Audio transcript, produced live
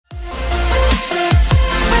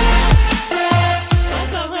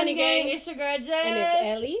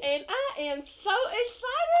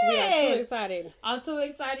We are too excited. I'm too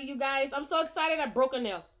excited, you guys. I'm so excited I broke a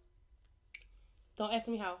nail. Don't ask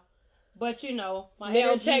me how. But you know, my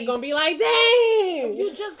nail tech gonna be like, dang!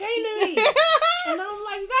 You just came to me. And I'm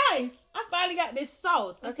like, guys, I finally got this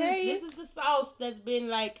sauce. This is the sauce that's been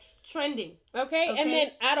like trending. Okay, and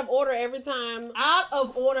then out of order every time. Out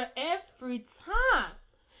of order every time.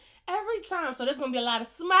 Every time. So there's gonna be a lot of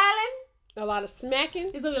smiling. A lot of smacking.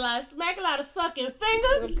 There's gonna be a lot of smacking, a lot of sucking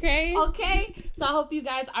fingers. Okay. Okay. So I hope you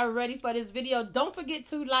guys are ready for this video. Don't forget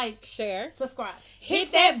to like, share, subscribe,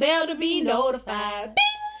 hit that bell to be notified. Bing!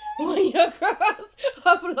 When your girls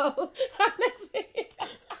upload our next video.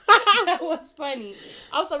 That was funny.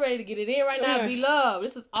 I'm so ready to get it in right now. Be love.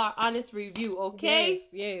 This is our honest review. Okay.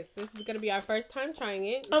 Yes. This is gonna be our first time trying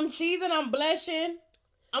it. I'm cheesing. I'm blushing.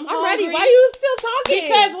 I'm ready. Why are you still talking?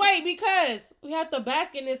 Because we have to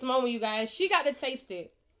bask in this moment, you guys. She got to taste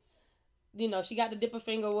it. You know, she got to dip a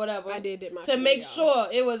finger or whatever. I did dip my finger. To make sure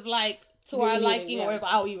it was like to our liking or if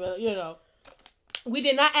I even, you know. We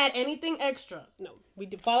did not add anything extra. No. We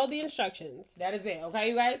did follow the instructions. That is it.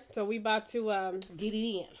 Okay, you guys? So we about to get it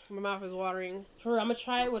in. My mouth is watering. True. I'm going to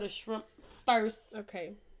try it with a shrimp first.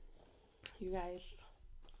 Okay. You guys.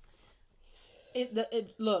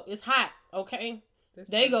 Look, it's hot. Okay?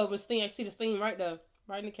 There you go, the steam. I see the steam right there,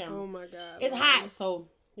 right in the camera. Oh my god, it's hot. So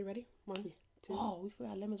you ready? 1, 2. Oh, we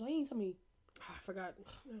forgot lemons. Why you ain't tell me? I forgot.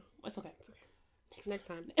 No. It's okay. It's okay. Next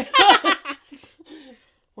time.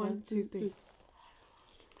 1, 2, 3.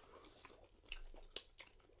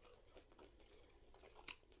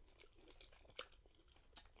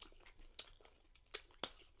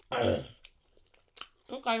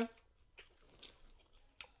 Okay.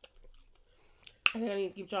 I think I need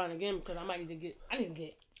to keep trying again because I might need to get.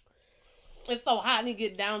 It's so hot. I need to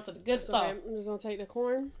get down to the good stuff. Okay, I'm just gonna take the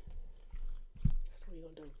corn. That's what we're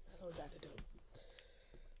gonna do. That's what we got to do.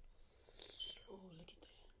 Oh, look at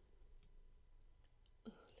that.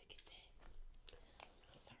 Oh, look at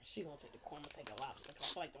that. Sorry, she gonna take the corn and take a lobster.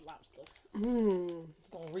 I like the lobster. It's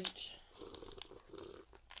gonna reach.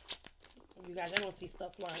 You guys, I don't see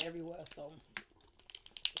stuff flying everywhere, so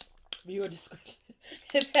viewer discretion.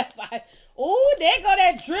 Oh, there go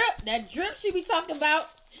that drip. That drip she be talking about.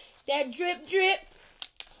 That drip.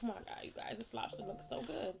 Oh my god, you guys, this lobster looks so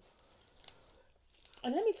good.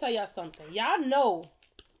 And let me tell y'all something. Y'all know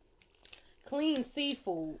clean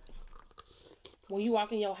seafood when you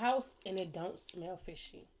walk in your house and it don't smell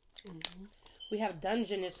fishy. We have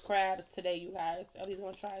Dungeness crabs today, you guys. Ellie's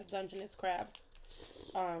gonna try Dungeness crab.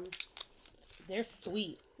 They're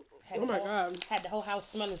sweet. Oh my god. Had the whole house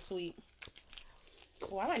smelling sweet.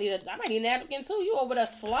 Oh, I might need a napkin too. You over there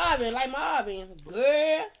slobbing like Marvin.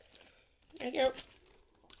 Girl. Thank you.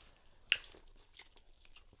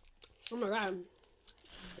 Oh my god.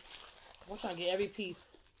 I'm trying to get every piece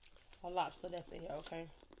of lobster that's in here, okay?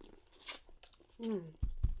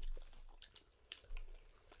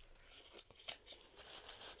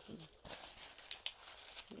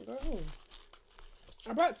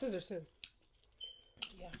 I brought scissors too.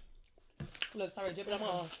 Yeah. Look, sorry, dip it on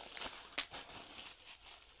my.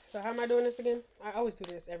 So how am I doing this again? I always do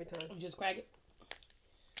this every time. Just crack it.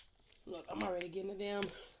 Look, I'm already getting the damn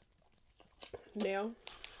nail.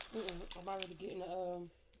 I'm already getting the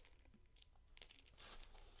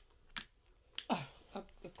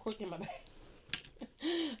a quick in my back.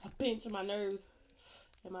 A pinch in my nerves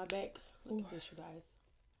and my back. Look at this, you guys.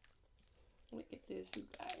 Look at this, you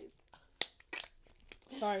guys.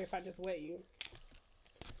 Sorry if I just wet you.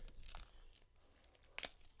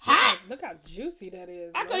 Hot! Look how juicy that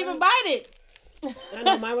is. I couldn't even bite it. I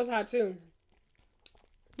know, mine was hot too.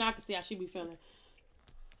 Now I can see how she be feeling.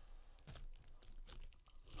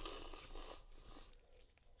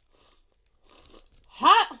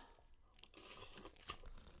 Hot!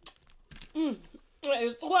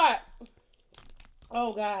 It's too hot.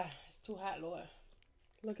 Oh God, it's too hot, Lord.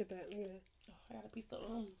 Look at that. Look at that. Oh, I got a piece of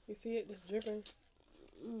You see it? Just dripping.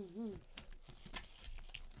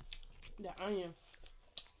 The onion.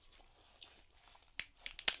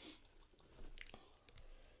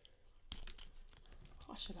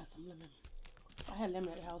 I should have got some lemon. I had lemon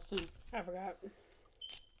at the house too. I forgot. Did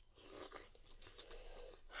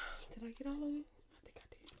I get all of it? I think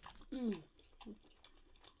I did.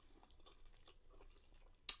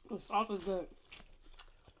 The sauce is good.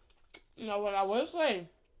 You know what I will say?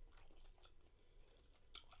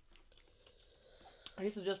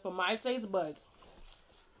 This is just for my taste buds.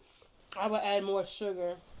 I would add more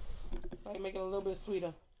sugar. Like make it a little bit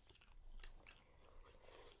sweeter.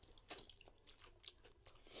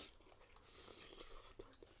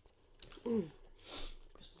 This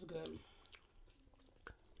is good.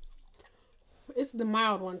 It's the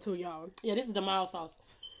mild one too, y'all. Yeah, this is the mild sauce.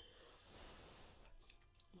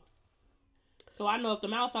 So I know if the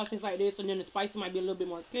mild sauce tastes like this and then the spicy might be a little bit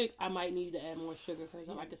more thick, I might need to add more sugar because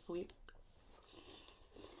I like it sweet.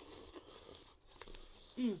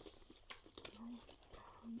 Mm.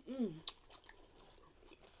 Mm.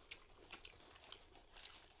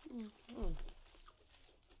 Mm. Mm.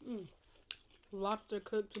 Mm. Lobster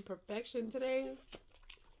cooked to perfection today.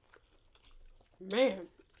 Man.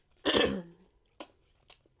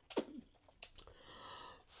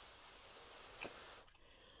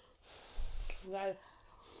 Guys,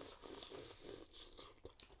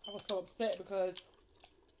 I was so upset because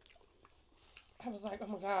I was like, oh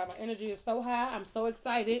my God, my energy is so high. I'm so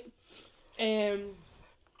excited. And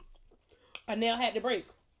a nail had to break.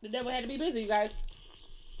 The devil had to be busy, you guys.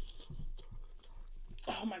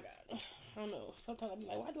 Oh my God. I don't know. Sometimes I'm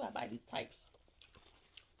like, why do I buy these types?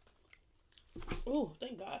 Oh,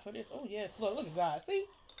 thank God for this. Oh, yes. Look at God. See?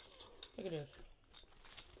 Look at this.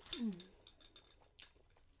 Mm.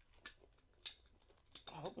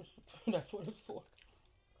 I hope that's what it's for.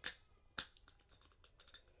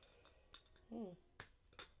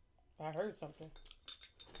 I heard something.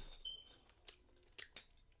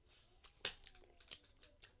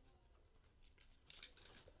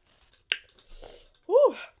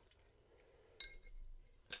 Woo.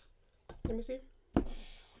 Let me see.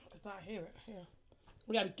 Because I hear it. Yeah.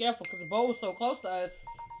 We got to be careful because the bowl's so close to us.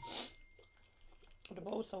 The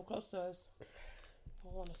bowl's so close to us. I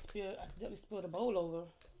don't want to accidentally spill the bowl over.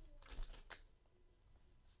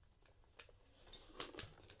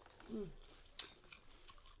 Mm.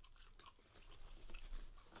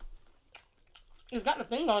 It's got the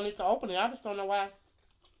thing on it to open it. I just don't know why.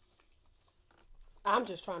 I'm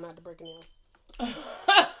just trying not to break it down.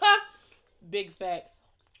 Big facts.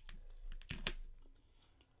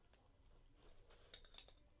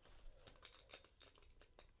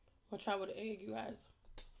 I'll try with the egg, you guys.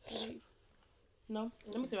 Egg. No?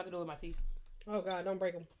 Let me see if I can do it with my teeth. Oh, God, don't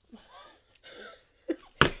break them.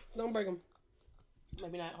 Don't break them.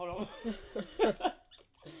 Maybe not. Hold on.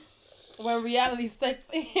 When reality sets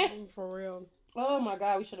in. For real. Oh, my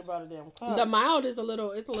God. We should have brought a damn cup. The mild is a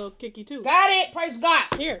little kicky, too. Got it. Praise God.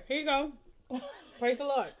 Here you go. Praise the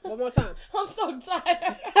Lord. One more time. I'm so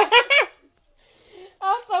tired.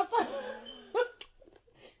 I'm so tired.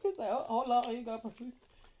 He's like, oh, hold on. Here you go.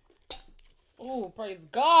 Oh, praise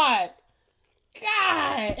God.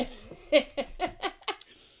 God.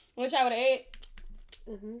 Want to try with an egg?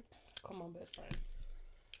 Mm-hmm. Come on, best friend.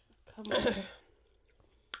 Come on. I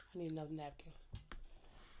need another napkin.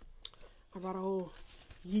 I brought a whole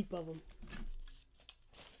heap of them.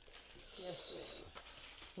 Yes,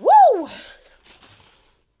 ma'am. Woo! My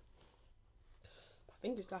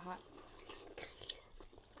fingers got hot.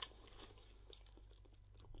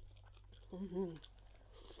 Mm-hmm.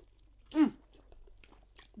 Mm.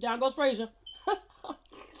 Down goes Frazier.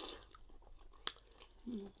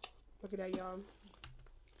 Look at that, y'all.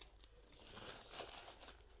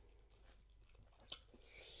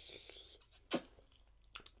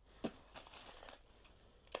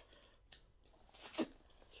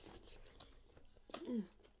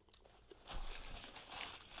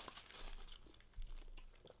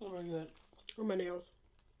 Oh my God. Where are my nails?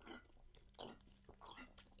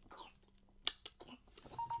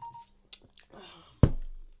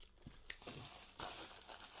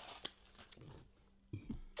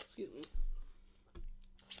 Excuse me.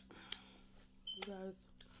 You guys.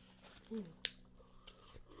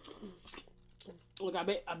 Look, I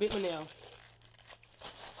bit my nail.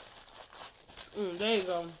 There you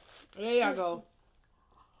go. There y'all go.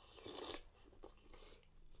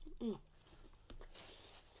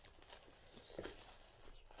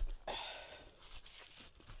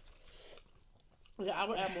 Yeah, I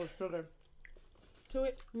would add more sugar to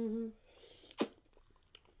it. Mm-hmm.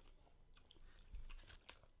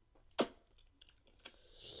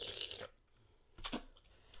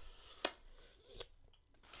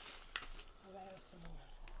 I'll add some more.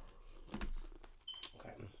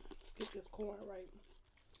 Okay, let's get this corn right.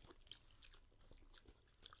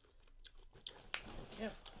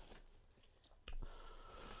 Yeah.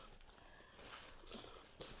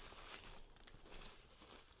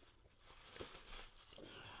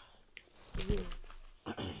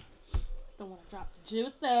 Don't want to drop the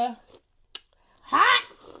juice there. Hot!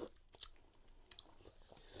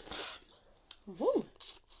 Woo!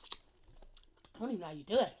 I don't even know how you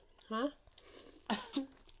do it. Huh?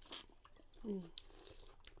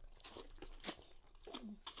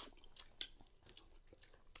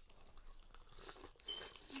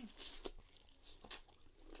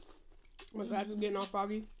 My glass is getting all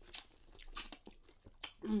foggy.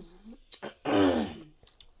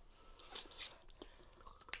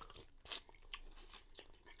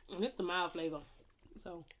 And this the mild flavor.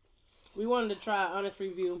 So we wanted to try an honest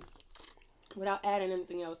review without adding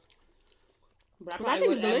anything else. But I probably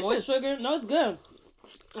would add more sugar. No, it's good.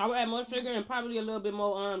 I would add more sugar and probably a little bit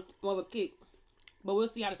more of a kick. But we'll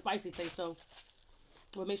see how the spicy tastes. So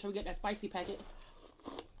we'll make sure we get that spicy packet.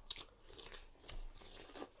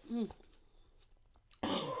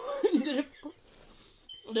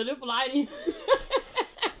 Did it fly?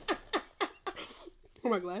 Oh,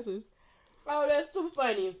 my glasses. Oh, that's too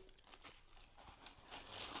funny.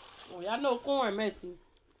 Oh, y'all know corn messy.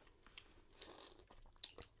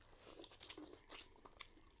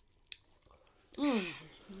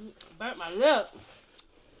 Burnt my lip.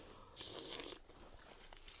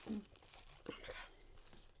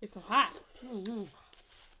 It's so hot.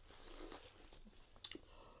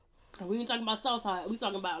 We ain't talking about sauce hot. We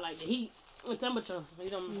talking about like the heat and temperature. You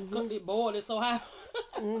done cooked it, boiled it so hot.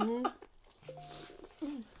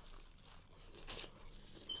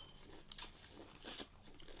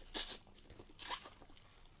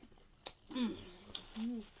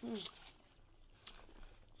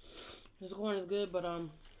 This corn is good, but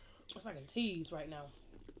it's like a tease right now.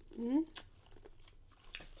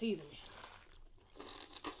 It's teasing me.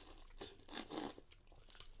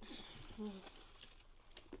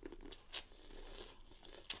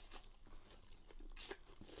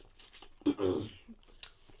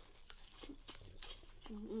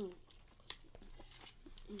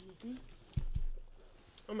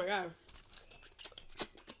 Oh my god.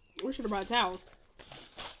 We should have brought towels.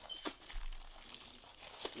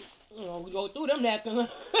 Oh, we go through them napkins.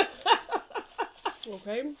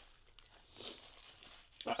 Okay.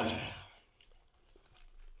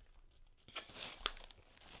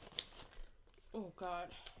 Oh god.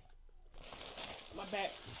 My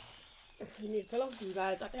back. You need a pillow? You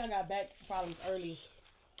guys, I think I got back problems early.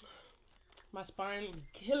 My spine is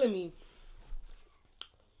killing me.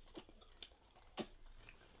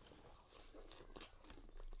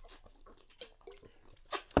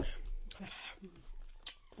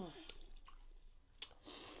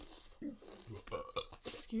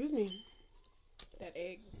 Excuse me. That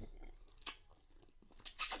egg.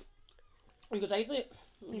 You can taste it?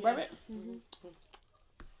 You burp it? I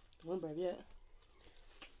don't burp yet.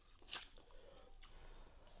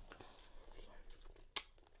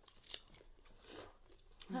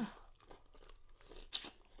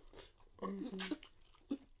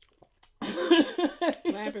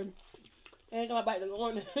 What happened? Every time I bite the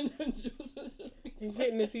orange juice. You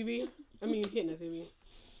hitting the TV? I mean, hitting the TV.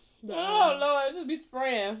 Oh, Lord, just be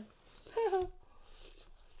spraying.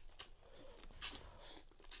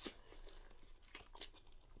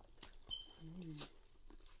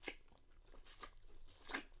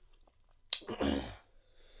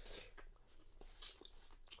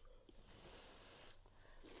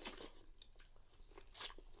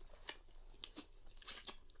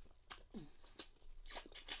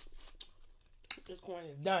 This corn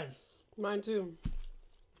is done. Mine too.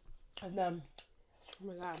 It's done. Oh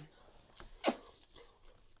my god.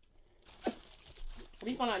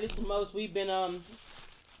 We found out this is the most we've been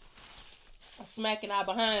smacking our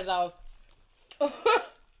behinds off.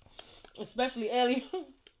 Especially Ellie.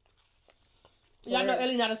 Y'all know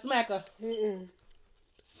Ellie not a smacker.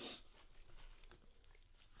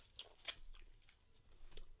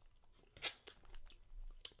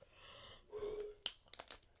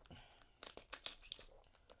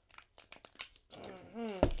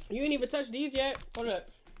 You ain't even touched these yet. Hold up.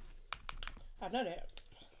 I know that.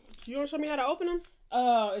 You want to show me how to open them?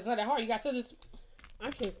 It's not that hard. You got scissors.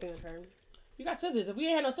 I can't stand her. You got scissors. If we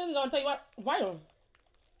ain't had no scissors, I'll tell you what. Bite them.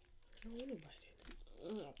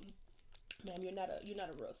 Ma'am, you're not a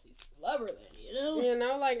real seafood lover, then, you know. You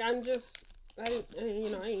know, like I ain't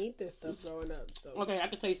eat this stuff growing up. So okay, I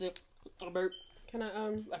can taste it. I burp. Can I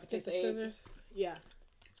can take taste the the egg. scissors? Yeah.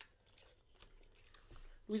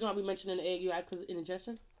 The reason why we mentioning the egg, you add because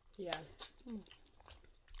indigestion. Yeah.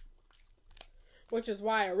 Which is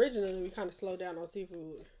why originally we kind of slowed down on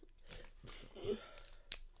seafood.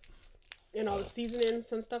 And all the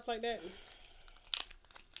seasonings and stuff like that.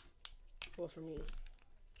 Well, for me.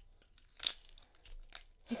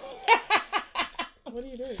 What are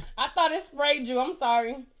you doing? I thought it sprayed you. I'm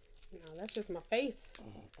sorry. No, that's just my face.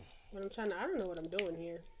 But I don't know what I'm doing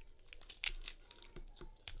here.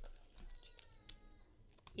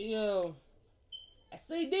 Ew. I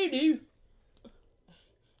say doo-doo.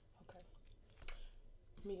 Okay.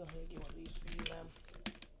 Let me go ahead and get one of these for you, ma'am.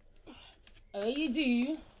 All you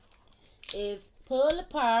do is pull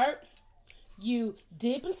apart, you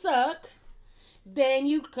dip and suck, then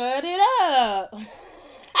you cut it up.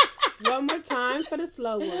 One more time for the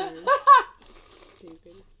slow one.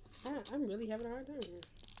 Stupid. I'm really having a hard time here.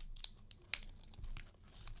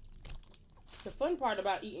 The fun part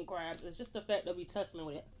about eating crabs is just the fact that we tussling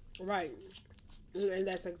with it. Right. And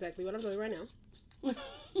that's exactly what I'm doing right now.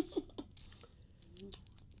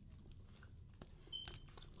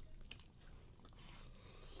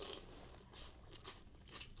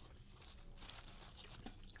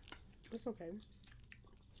 It's okay.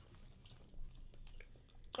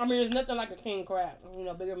 I mean, it's nothing like a king crab. You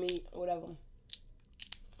know, bigger meat or whatever.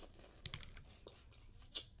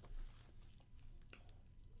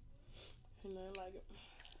 And I like it.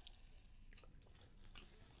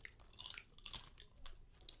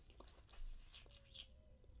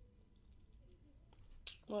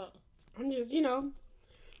 What? I'm just, you know,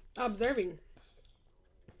 observing.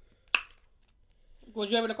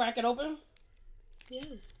 Was you able to crack it open?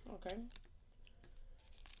 Yeah. Okay.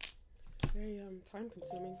 Very time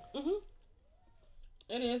consuming.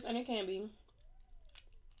 It is, and it can be.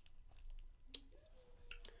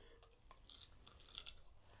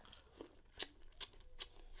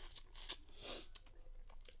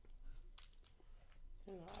 You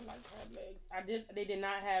know, I like crab legs. They did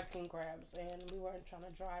not have king crabs, and we weren't trying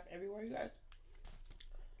to drive everywhere, you guys.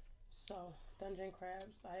 So, dungeon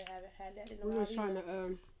crabs, I haven't had that in a while. We were trying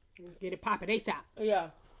to get it popping ASAP.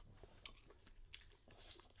 Yeah.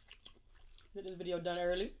 Get this video done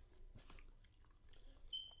early.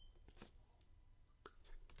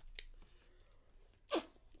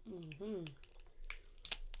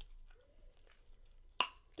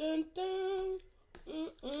 Dun dun.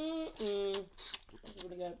 This is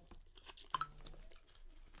really good.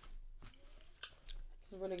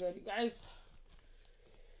 This is really good, you guys.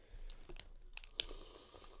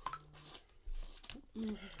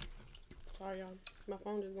 Sorry, y'all. My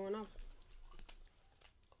phone is going off.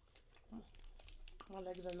 My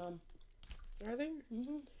legs are numb. Are they?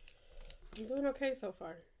 I'm doing okay so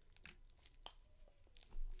far.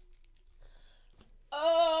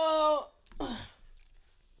 Oh! Leg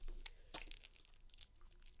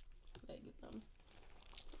is numb.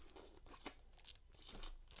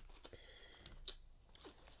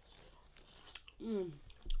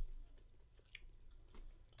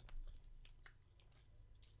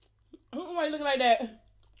 Why you looking like that?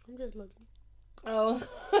 I'm just looking. Oh.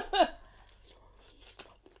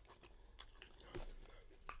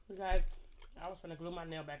 You guys, I was finna glue my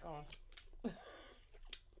nail back on. Glue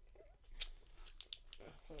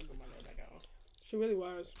my nail back on. She really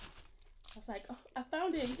was. I was like, oh, I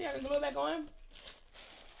found it. You think I can glue it back on?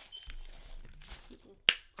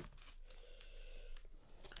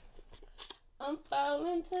 I'm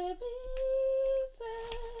falling to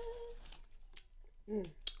pieces.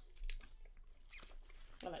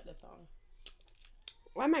 I like this song.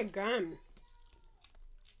 Oh my god.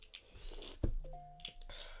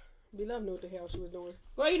 Beloved knew what the hell she was doing.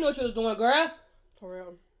 Girl, you know what you was doing, girl. For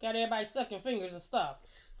real. Got everybody sucking fingers and stuff.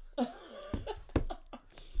 You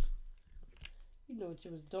know what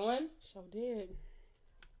you was doing. Sure did.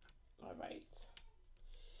 All right.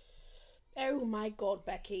 Oh my god,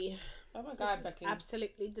 Becky. Oh my god, this Becky. Is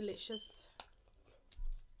absolutely delicious.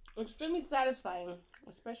 Extremely satisfying.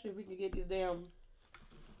 Especially if we can get these damn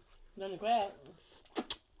done the crab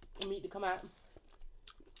meat to come out.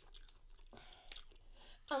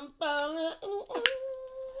 I'm falling. Oh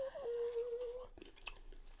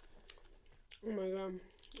my god.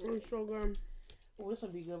 I'm so good. Oh, this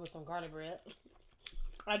would be good with some garlic bread.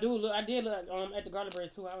 I did look at the garlic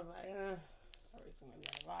bread too. I was like, sorry, too many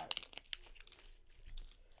vibes.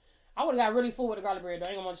 I would have got really full with the garlic bread though.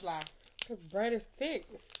 I ain't gonna much lie. Cause bread is thick.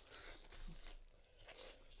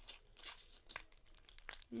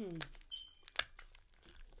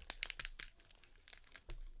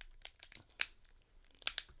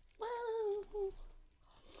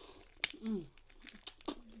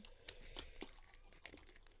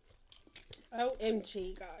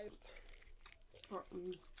 OMG, guys.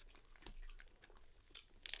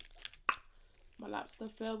 My lobster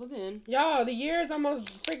fell within. Y'all, the year is almost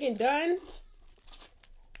freaking done.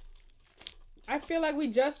 I feel like we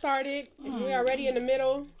just started. And we already in the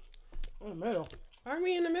middle. In the middle? Aren't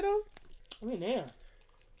we in the middle? We in there.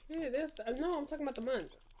 Yeah, no, I'm talking about the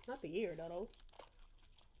month. Not the year, though.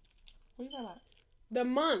 What are you talking about? The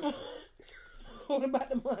month. What about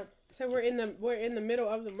the month? So we're in the middle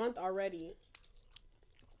of the month already.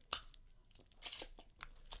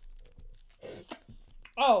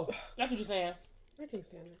 Oh, that's what you're saying. I can't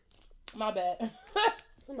stand it. My bad.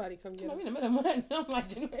 Somebody come get it. We in the middle of the month. I'm like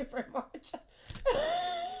January, February, March.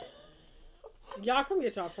 Y'all come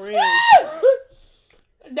get y'all friends.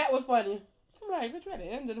 That was funny. I'm like, bitch, we're at the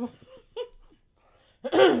end of the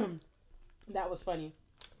month. That was funny.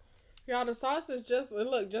 Y'all, the sauce is just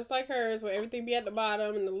like hers, where everything be at the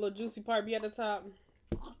bottom and the little juicy part be at the top.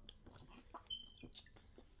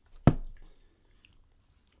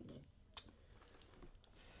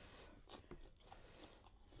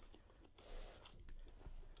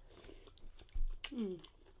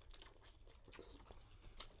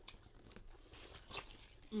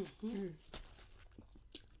 Mm-hmm.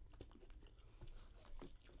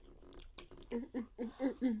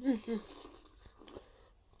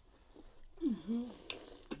 Mm-hmm.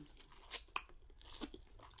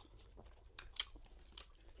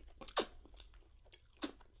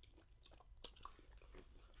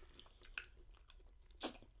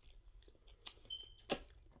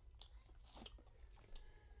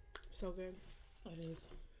 So good. It is.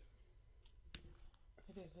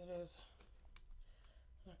 It is. It is.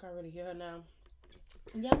 I can already hear her now.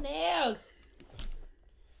 Your nails.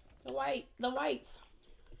 The whites.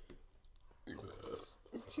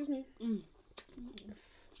 Excuse me. Mm.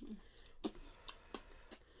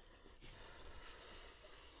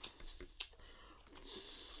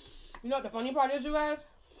 You know what the funny part is, you guys?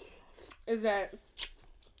 Is that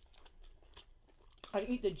I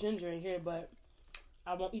eat the ginger in here, but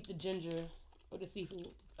I won't eat the ginger with the seafood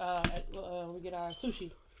when we get our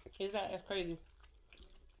sushi. Is that that's crazy?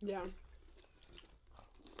 Yeah.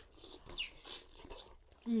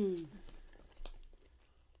 That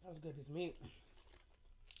was good as meat.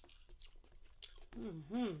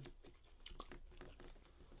 Mm-hmm.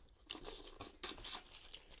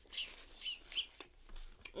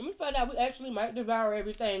 Let me find out we actually might devour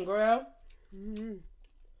everything, girl. Mm-hmm.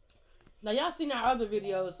 Now, y'all seen our other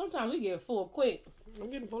videos. Sometimes we get full quick. I'm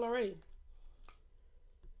getting full already.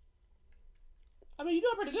 I mean, you're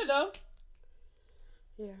doing pretty good, though.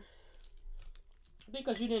 Yeah.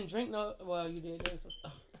 Because you didn't drink no... Well, you did drink some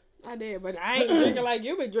stuff. I did, but I ain't drinking like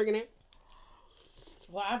you been drinking it.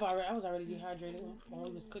 Well, I was already dehydrated when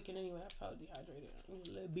we was cooking anyway. I felt dehydrated. A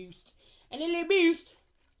little boost. A little boost.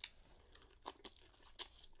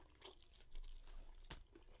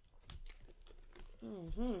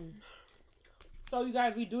 So, you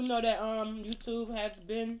guys, we do know that YouTube has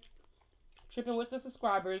been tripping with the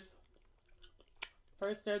subscribers.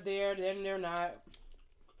 First they're there, then they're not.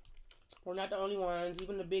 We're not the only ones.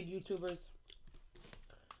 Even the big YouTubers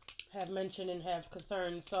have mentioned and have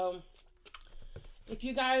concerns. So, if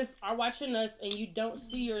you guys are watching us and you don't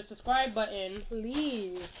see your subscribe button,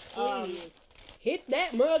 please hit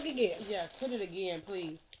that mug again. Yes, hit it again,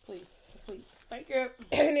 please. Please. Thank you.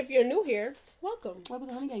 And if you're new here, welcome. Welcome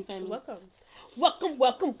to the Honey Gang family. Welcome. Welcome.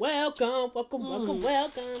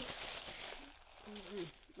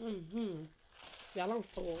 Y'all, I'm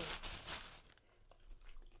full.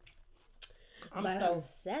 I'm but so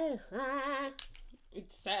sad.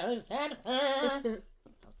 It's sad. Oh,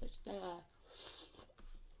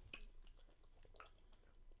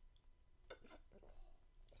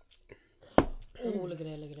 look at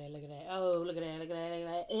that. Oh, look at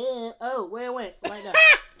that. Oh, where it went? Right now.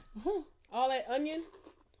 All that onion.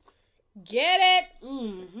 Get it?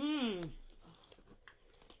 Mm-hmm.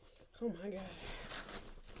 Oh my god.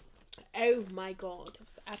 Oh my god. It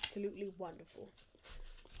was absolutely wonderful.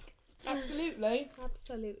 Absolutely.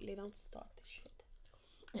 Absolutely. Don't start this shit.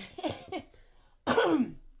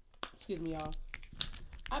 Excuse me, y'all.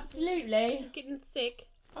 Absolutely. I'm getting sick.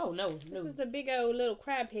 Oh, no. This is a big old little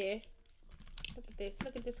crab here. Look at this.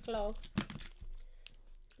 Look at this claw.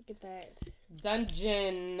 Look at that.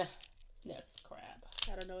 Dungeness crab.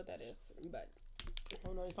 I don't know what that is, but I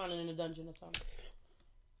don't know. You found it in a dungeon or something.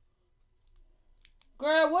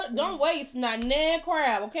 Girl, what? Don't waste not nan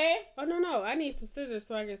crab, okay? Oh, no. I need some scissors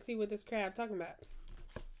so I can see what this crab talking about.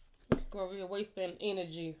 Girl, you're wasting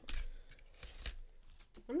energy.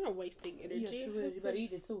 I'm not wasting energy. Yes, you will. You better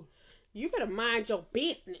eat it, too. You better mind your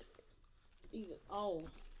business. Eat it all.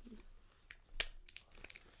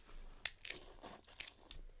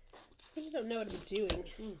 You don't know what I'm doing.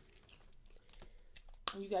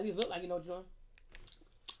 You gotta look like you know what you're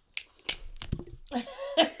doing.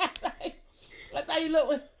 That's how you look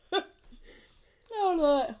with... Oh,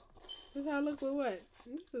 Lord. This is how I look with what?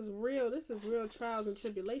 This is real trials and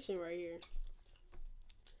tribulation right here.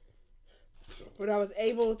 When I was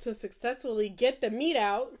able to successfully get the meat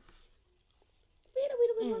out.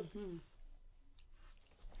 Mm-hmm.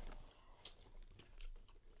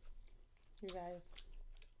 You guys.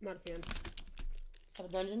 Not a fan. Of a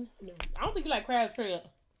dungeon? No. I don't think you like crabs, period.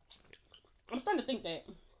 I'm starting to think that.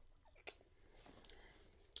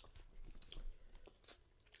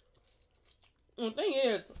 The thing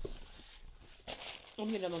is, let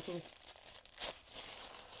me get that one too.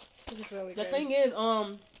 This is really The good. thing is,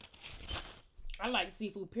 I like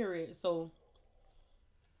seafood, period. So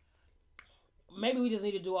maybe we just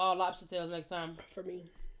need to do all lobster tails next time. For me.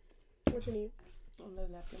 What you need? Another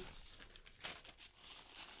napkin.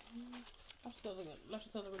 Lobster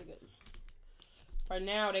tails are really good. Right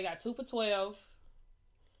now, they got 2 for $12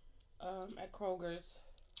 at Kroger's.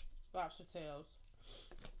 Lobster tails.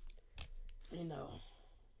 You know.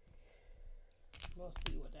 We'll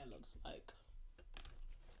see what that looks like.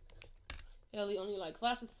 Ellie only likes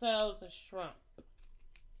lobster tails and shrimp.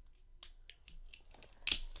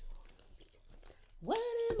 What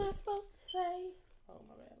am I supposed to say? Oh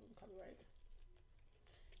my bad, I'm copyright.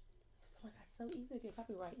 Oh my god, so easy to get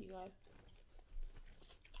copyright, you guys.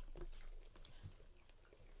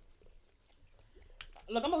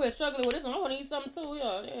 Look, I'm over here struggling with this one. I want to eat something too.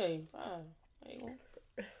 Yeah, hey, fine. There you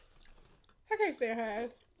go. I can't stand her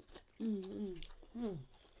ass.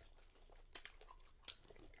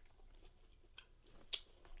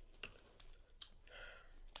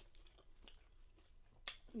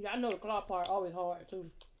 Yeah, I know the claw part always hard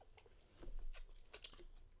too.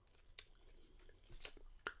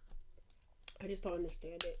 I just don't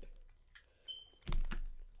understand it.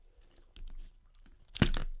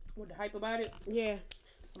 What the hype about it? Yeah.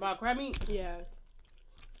 About crab meat? Yeah.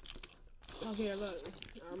 Oh, here, look.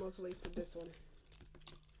 I almost wasted this one.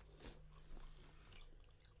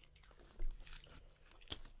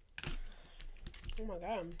 Oh my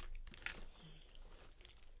god.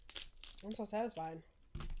 I'm so satisfied.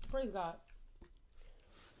 Praise God.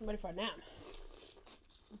 I'm ready for a nap.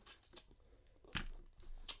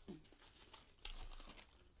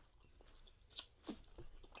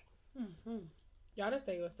 Y'all, this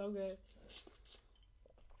thing was so good.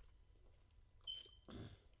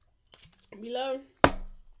 Below,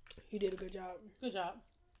 you did a good job. Good job.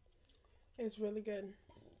 It's really good.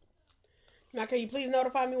 Now, can you please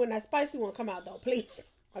notify me when that spicy one come out, though,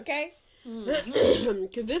 please? Okay?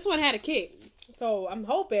 Because this one had a kick. So, I'm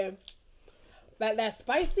hoping that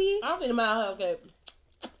spicy... I don't think the mild okay.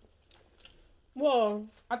 Well...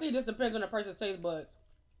 I think this depends on the person's taste buds.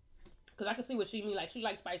 Because I can see what she means. Like, she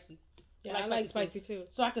likes spicy. Yeah, I like spicy too.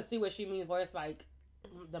 So I can see what she means where it's like,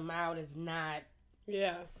 the mild is not...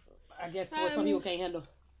 Yeah. I guess what some people can't handle.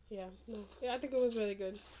 Yeah, no. Yeah, I think it was really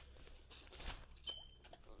good.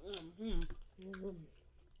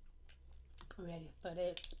 Ready for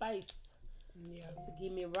that spice. Yeah. To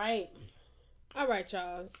get me right. All right,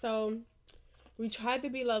 y'all. So, we tried the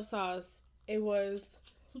Beloved sauce. It was...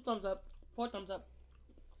 2 thumbs up. 4 thumbs up.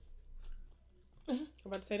 I'm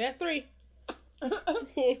about to say that's 3.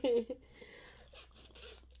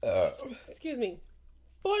 Excuse me.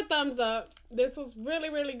 4 thumbs up. This was really,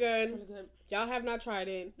 really good. Really good. Y'all have not tried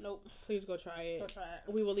it. Nope. Please go try it. Go try it.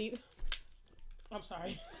 We will leave... I'm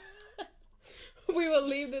sorry. We will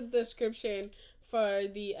leave the description for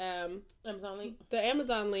the Amazon link. The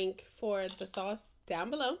Amazon link for the sauce down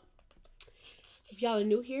below. If y'all are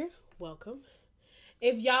new here, welcome.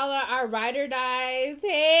 If y'all are our ride or dies,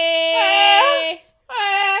 hey!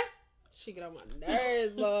 She get on my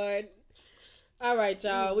nerves, Lord. All right,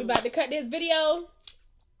 y'all. We about to cut this video.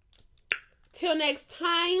 Till next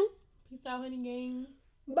time. Peace out, honey gang.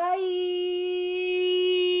 Bye.